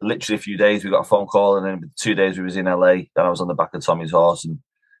within literally a few days. We got a phone call, and then 2 days we was in LA. Then I was on the back of Tommy's horse and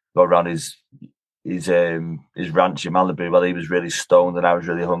go around his ranch in Malibu while he was really stoned and I was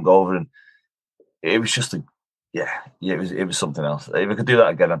really hungover, and it was just it was something else. If I could do that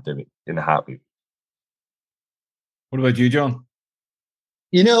again, I'd do it in a heartbeat. What about you, John?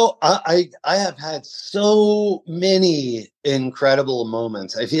 You know, I have had so many incredible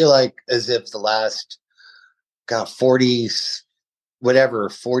moments. I feel like as if the last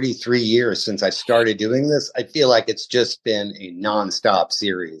 43 years since I started doing this, I feel like it's just been a nonstop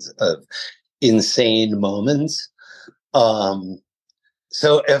series of insane moments.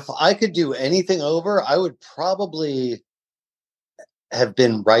 So if I could do anything over, I would probably have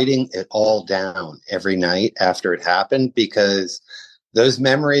been writing it all down every night after it happened, because those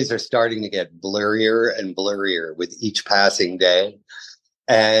memories are starting to get blurrier and blurrier with each passing day.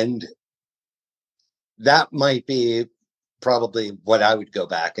 And that might be probably what I would go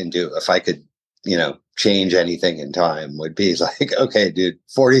back and do if I could, you know, change anything in time, would be like, okay, dude,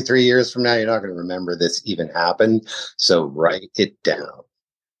 43 years from now, you're not going to remember this even happened. So write it down.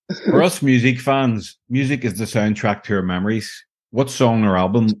 For us music fans, music is the soundtrack to our memories. What song or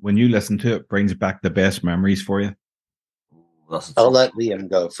album, when you listen to it, brings back the best memories for you? I'll let Liam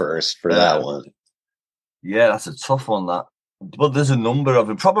go first for that one. Yeah, that's a tough one, that. But there's a number of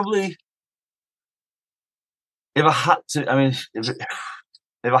them. Probably, if I had to, I mean,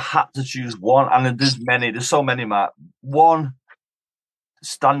 if I had to choose one, and there's so many, Matt. One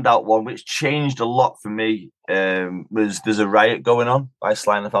standout one, which changed a lot for me, was There's a Riot Going On by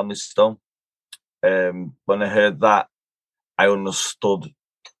Sly and the Family Stone. When I heard that, I understood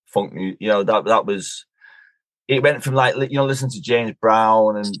funk music. You know, that was, it went from, like, you know, listening to James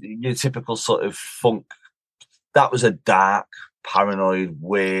Brown and your typical sort of funk. That was a dark, paranoid,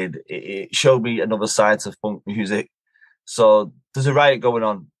 weird. It showed me another side to funk music. So There's a Riot Going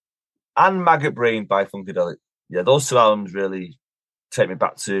On and Maggot Brain by Funkadelic. Yeah, those two albums really take me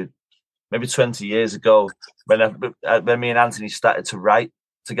back to maybe 20 years ago when me and Anthony started to write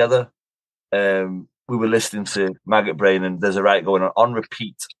together. We were listening to Maggot Brain and There's a Riot Going On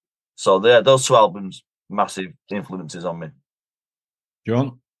repeat. So those two albums, massive influences on me.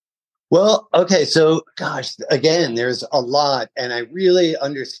 John? Well, okay, so gosh, again, there's a lot, and I really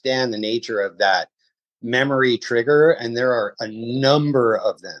understand the nature of that memory trigger, and there are a number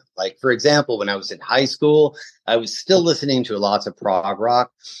of them. Like, for example, when I was in high school, I was still listening to lots of prog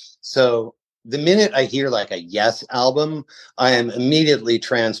rock. So the minute I hear like a Yes album, I am immediately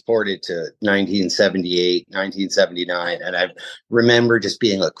transported to 1978, 1979. And I remember just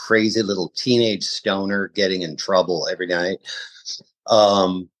being a crazy little teenage stoner getting in trouble every night.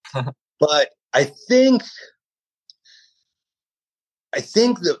 But I think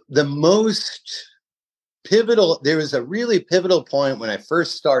the most pivotal, there was a really pivotal point when I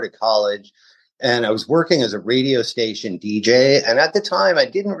first started college, and I was working as a radio station DJ. And at the time, I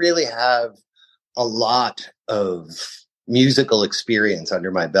didn't really have a lot of musical experience under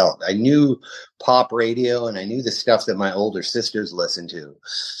my belt. I knew pop radio and I knew the stuff that my older sisters listened to.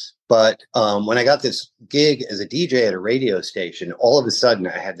 But when I got this gig as a DJ at a radio station, all of a sudden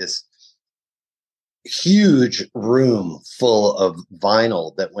I had this huge room full of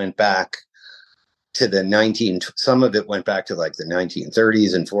vinyl that went back to some of it went back to like the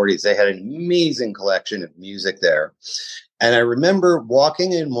 1930s and 40s. They had an amazing collection of music there. And I remember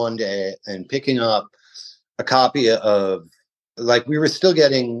walking in one day and picking up a copy of, like, we were still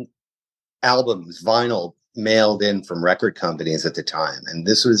getting albums, vinyl, mailed in from record companies at the time. And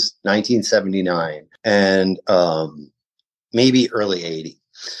this was 1979 and maybe early 80.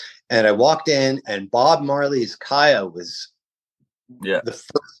 And I walked in, and Bob Marley's Kaya was the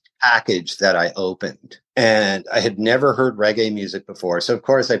first package that I opened. And I had never heard reggae music before. So, of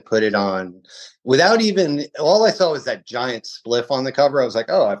course, I put it on without even, all I saw was that giant spliff on the cover. I was like,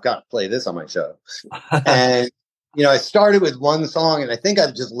 oh, I've got to play this on my show. And, you know, I started with one song, and I think I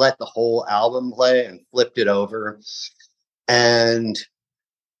just let the whole album play and flipped it over. And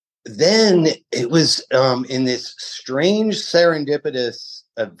then it was in this strange serendipitous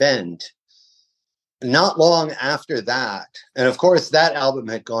event not long after that, and of course that album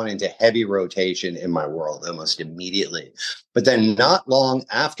had gone into heavy rotation in my world almost immediately, but then not long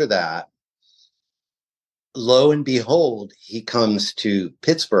after that, lo and behold, he comes to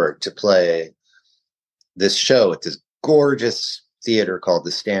Pittsburgh to play this show at this gorgeous theater called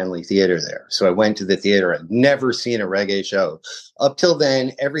the Stanley Theater there. So I went to the theater. I'd never seen a reggae show. Up till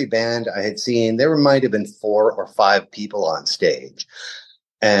then, every band I had seen, there might have been 4 or 5 people on stage.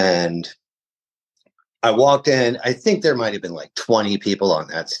 And I walked in, I think there might have been like 20 people on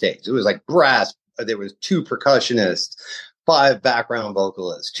that stage. It was like brass. There was 2 percussionists, 5 background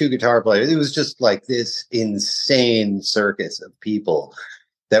vocalists, 2 guitar players. It was just like this insane circus of people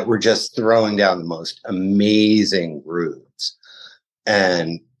that were just throwing down the most amazing grooves.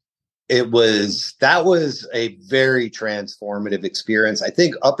 And that was a very transformative experience. I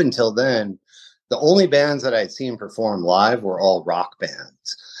think up until then, the only bands that I'd seen perform live were all rock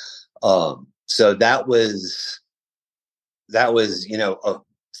bands. So that was, you know, a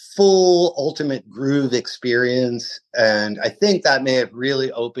full ultimate groove experience. And I think that may have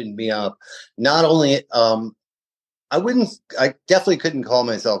really opened me up. Not only, I definitely couldn't call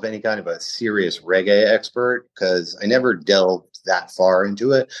myself any kind of a serious reggae expert because I never delved that far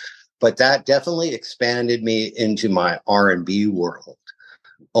into it, but that definitely expanded me into my R&B world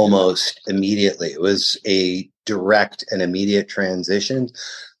almost immediately. It was a direct and immediate transition.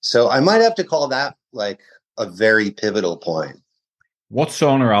 So I might have to call that like a very pivotal point. What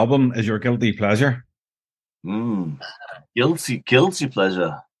song or album is your guilty pleasure? Guilty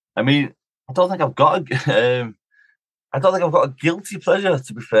pleasure. I mean, I don't think I've got a guilty pleasure,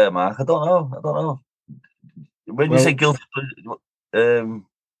 to be fair, Mark. I don't know. When you say guilty pleasure,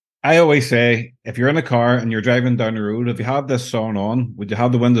 I always say, if you're in a car and you're driving down the road, if you have this song on, would you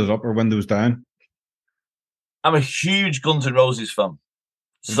have the windows up or windows down? I'm a huge Guns N' Roses fan.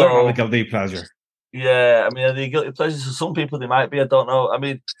 So not a guilty pleasure. Yeah, I mean, are they guilty pleasures? For some people, they might be. I don't know. I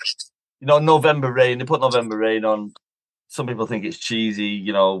mean, you know, November Rain. They put November Rain on. Some people think it's cheesy,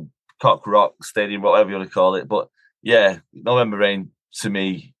 you know, cock rock, stadium, whatever you want to call it. But yeah, November Rain to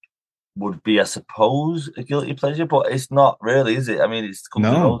me would be, I suppose, a guilty pleasure, but it's not really, is it? I mean, it's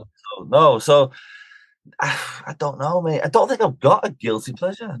no. So I don't know, mate. I don't think I've got a guilty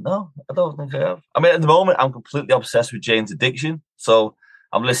pleasure. No, I don't think I have. I mean, at the moment, I'm completely obsessed with Jane's Addiction. So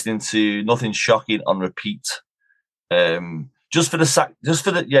I'm listening to Nothing Shocking on repeat. Just for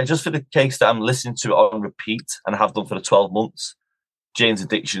the case that I'm listening to it on repeat and have done for the 12 months. Jane's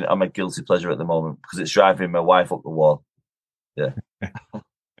Addiction, I'm a guilty pleasure at the moment because it's driving my wife up the wall. Yeah.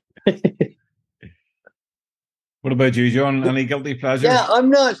 What about you, John? Any guilty pleasure? Yeah, I'm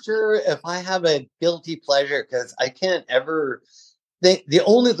not sure if I have a guilty pleasure because I can't ever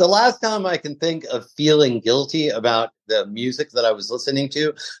the last time I can think of feeling guilty about the music that I was listening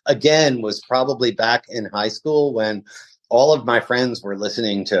to, again, was probably back in high school when all of my friends were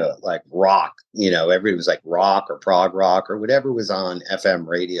listening to like rock. Everybody was like rock or prog rock or whatever was on FM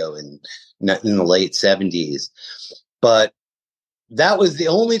radio in the late 70s. But that was the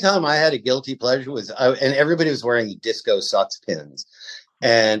only time I had a guilty pleasure and everybody was wearing disco sucks pins.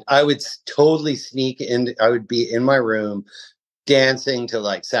 And I would totally sneak in. I would be in my room dancing to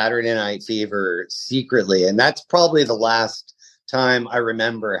like Saturday Night Fever secretly. And that's probably the last time I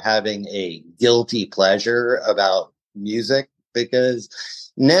remember having a guilty pleasure about music, because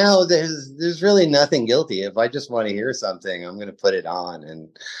now there's really nothing guilty. If I just want to hear something, I'm going to put it on. And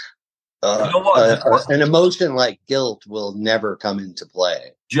you know what? An emotion like guilt will never come into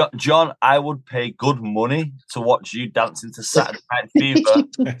play. John, I would pay good money to watch you dancing to Saturday Night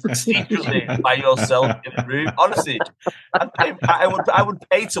Fever secretly by yourself in a room. Honestly, I would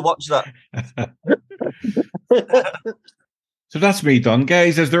pay to watch that. So that's me done,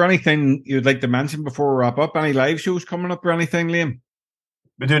 guys. Is there anything you'd like to mention before we wrap up? Any live shows coming up or anything, Liam?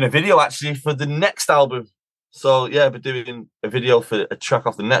 We're doing a video actually for the next album. So yeah, we're doing a video for a track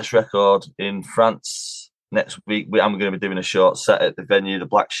off the next record in France. Next week, I'm going to be doing a short set at the venue, the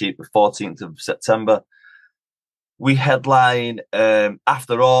Black Sheep, the 14th of September. We headline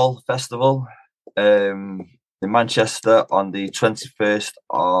After All Festival in Manchester on the 21st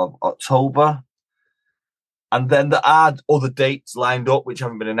of October. And then there are other dates lined up, which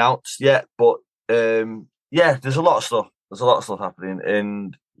haven't been announced yet. But yeah, there's a lot of stuff. There's a lot of stuff happening.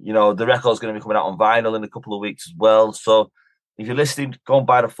 And, the record's going to be coming out on vinyl in a couple of weeks as well. So, if you're listening, go and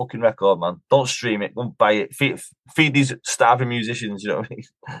buy the fucking record, man. Don't stream it. Go and buy it. Feed these starving musicians, you know what I mean?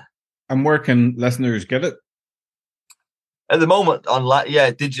 And where can listeners get it? At the moment,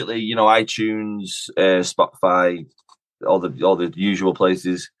 digitally, iTunes, Spotify, all the usual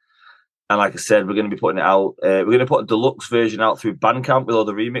places. And like I said, we're going to be putting it out. We're going to put a deluxe version out through Bandcamp with all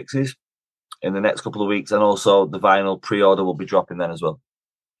the remixes in the next couple of weeks. And also the vinyl pre-order will be dropping then as well.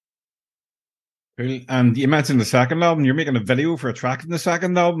 Cool. And you mentioned the second album. You're making a video for a track in the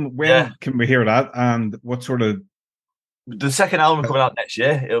second album. When can we hear that? And what sort of... The second album coming out next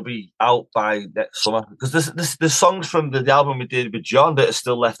year. It'll be out by next summer. Because there's songs from the album we did with John that are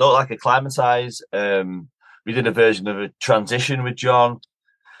still left out, like Acclimatise. We did a version of a Transition with John.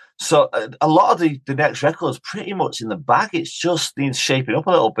 So a lot of the next record is pretty much in the bag. It's just needs shaping up a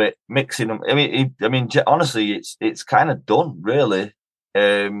little bit, mixing them. I mean, honestly, it's kind of done, really.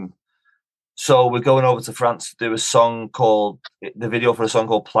 So we're going over to France to do the video for a song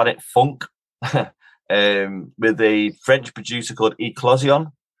called Planet Funk with a French producer called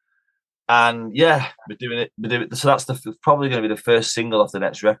Eclosion. And yeah, we're doing it. So that's probably going to be the first single off the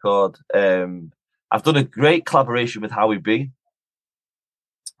next record. I've done a great collaboration with Howie B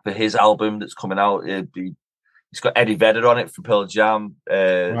for his album that's coming out. He's got Eddie Vedder on it from Pearl Jam,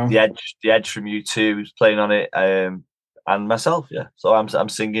 wow. The Edge from U2 who's playing on it, and myself. Yeah, so I'm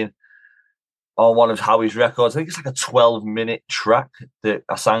singing on one of Howie's records. I think it's like a 12-minute track that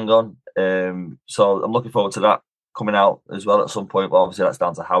I sang on. So I'm looking forward to that coming out as well at some point. Well, obviously that's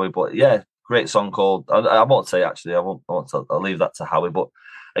down to Howie, but yeah, great song called. I won't say actually. I'll leave that to Howie. But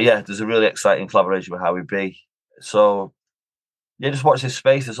yeah, there's a really exciting collaboration with Howie B. So yeah, just watch this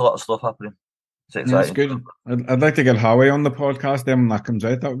space. There's a lot of stuff happening. It's exciting. That's good. I'd like to get Howie on the podcast then when that comes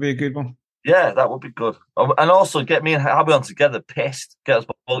out. That would be a good one. Yeah, that would be good. And also get me and Howie on together, pissed. Get us,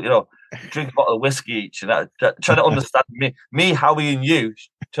 drink a bottle of whiskey each. And try to understand me, Howie and you,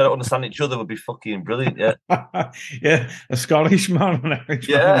 try to understand each other would be fucking brilliant, yeah. Yeah, a Scottish man, an Irish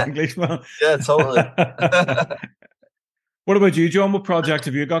man, an English man. Yeah, totally. What about you, John? What projects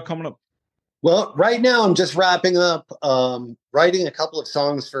have you got coming up? Well, right now I'm just wrapping up writing a couple of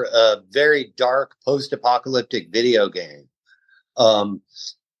songs for a very dark post-apocalyptic video game.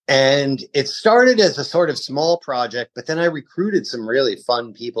 And it started as a sort of small project, but then I recruited some really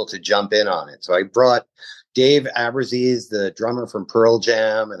fun people to jump in on it. So I brought Dave Aberzies, the drummer from Pearl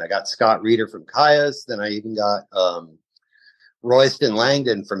Jam, and I got Scott Reeder from Caius. Then I even got Royston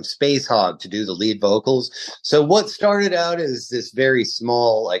Langdon from Space Hog to do the lead vocals. So what started out as this very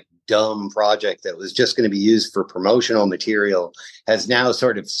small, like dumb project that was just going to be used for promotional material has now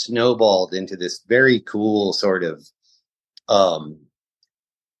sort of snowballed into this very cool sort of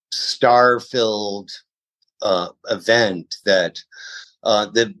star-filled event that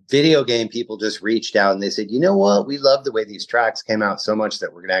the video game people just reached out and they said, you know what, we love the way these tracks came out so much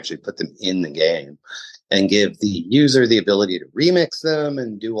that we're going to actually put them in the game and give the user the ability to remix them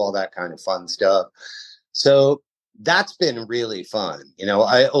and do all that kind of fun stuff. So that's been really fun.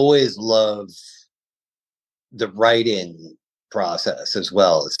 I always love the writing process as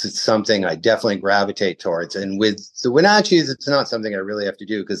well. It's something I definitely gravitate towards. And with the Winachis, it's not something I really have to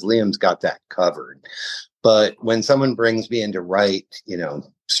do because Liam's got that covered. But when someone brings me in to write,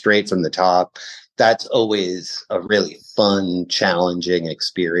 straight from the top, that's always a really fun, challenging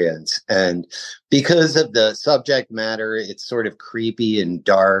experience. And because of the subject matter, it's sort of creepy and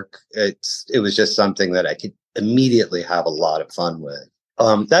dark. It was just something that I could immediately have a lot of fun with.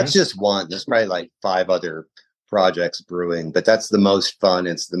 That's just one. There's probably like 5 other projects brewing, but that's the most fun.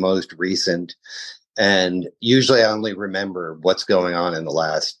 It's the most recent. And usually I only remember what's going on in the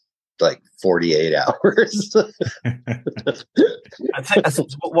last like 48 hours. I think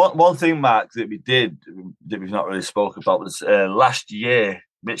one thing, Mark, that we've not really spoke about was last year,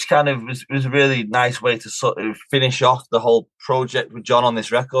 which kind of was a really nice way to sort of finish off the whole project with John on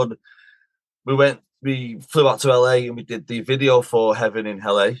this record. We flew out to LA and we did the video for Heaven in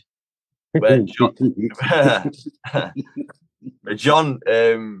LA. Where John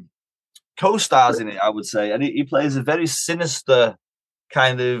co-stars in it, I would say, and he plays a very sinister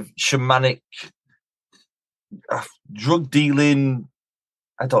kind of shamanic drug dealing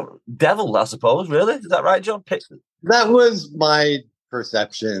devil, I suppose. Really, is that right, John? That was my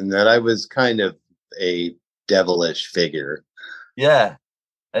perception, that I was kind of a devilish figure. Yeah,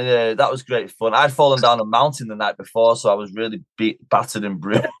 and that was great fun. I'd fallen down a mountain the night before, so I was really battered and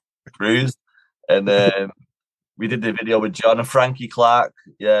bruised. And we did the video with John and Frankie Clark.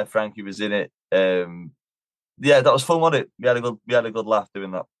 Yeah, Frankie was in it. Yeah, that was fun, wasn't it? We had a good laugh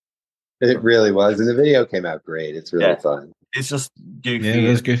doing that. It really was, and the video came out great. It's really fun. It's just goofy. Yeah, it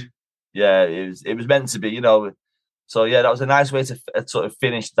was good. Yeah, it was meant to be, So yeah, that was a nice way to sort of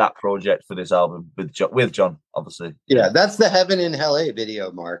finish that project for this album with John, obviously. Yeah, that's the Heaven in LA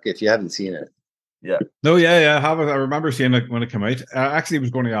video, Mark. If you haven't seen it. Yeah. No, yeah, I remember seeing it when it came out. I actually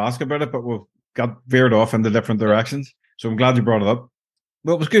was going to ask about it, but we got veered off into different directions. So I'm glad you brought it up.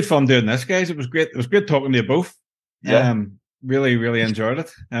 Well, it was good fun doing this, guys. It was great. It was great talking to you both. Yeah. Really, really enjoyed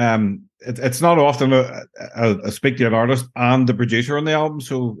it. It's not often I speak to an artist and the producer on the album,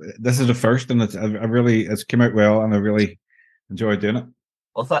 so this is the first, and it's came out well, and I really enjoyed doing it.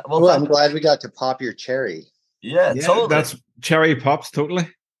 Well, I'm glad we got to pop your cherry. Yeah, totally. That's cherry pops, totally.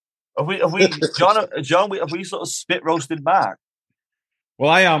 Have we, John? Have we sort of spit roasted Mark?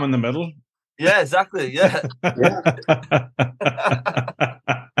 Well, I am in the middle. Yeah, exactly. Yeah.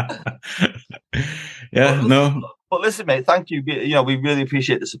 But listen, mate, thank you. We really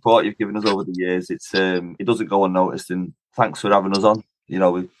appreciate the support you've given us over the years. It doesn't go unnoticed, and thanks for having us on. We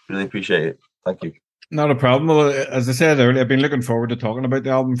really appreciate it. Thank you. Not a problem. Well, as I said earlier, I've been looking forward to talking about the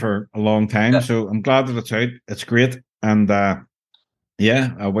album for a long time, so I'm glad that it's out. It's great, and I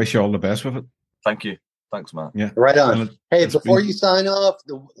wish you all the best with it. Thank you. Thanks, Matt. Yeah, right on. Hey, before you sign off,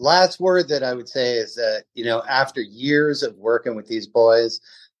 the last word that I would say is that, after years of working with these boys,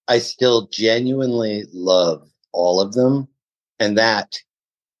 I still genuinely love all of them, and that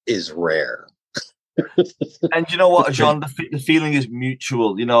is rare. And you know what, John? The feeling is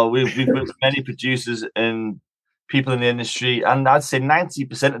mutual. We've worked with many producers and people in the industry, and I'd say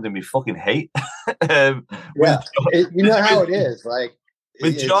 90% of them we fucking hate. You know how it is. Like,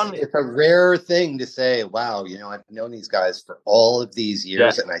 with John, it's a rare thing to say, wow, I've known these guys for all of these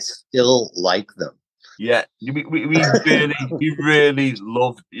years and I still like them. Yeah, we really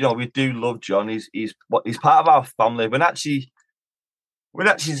love, we do love John. He's part of our family. Winachi's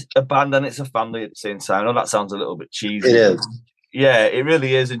a band and it's a family at the same time. I know that sounds a little bit cheesy. It is. Yeah, it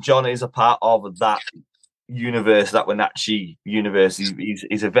really is. And John is a part of that universe, that Winachi universe.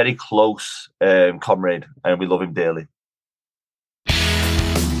 He's a very close comrade, and we love him dearly.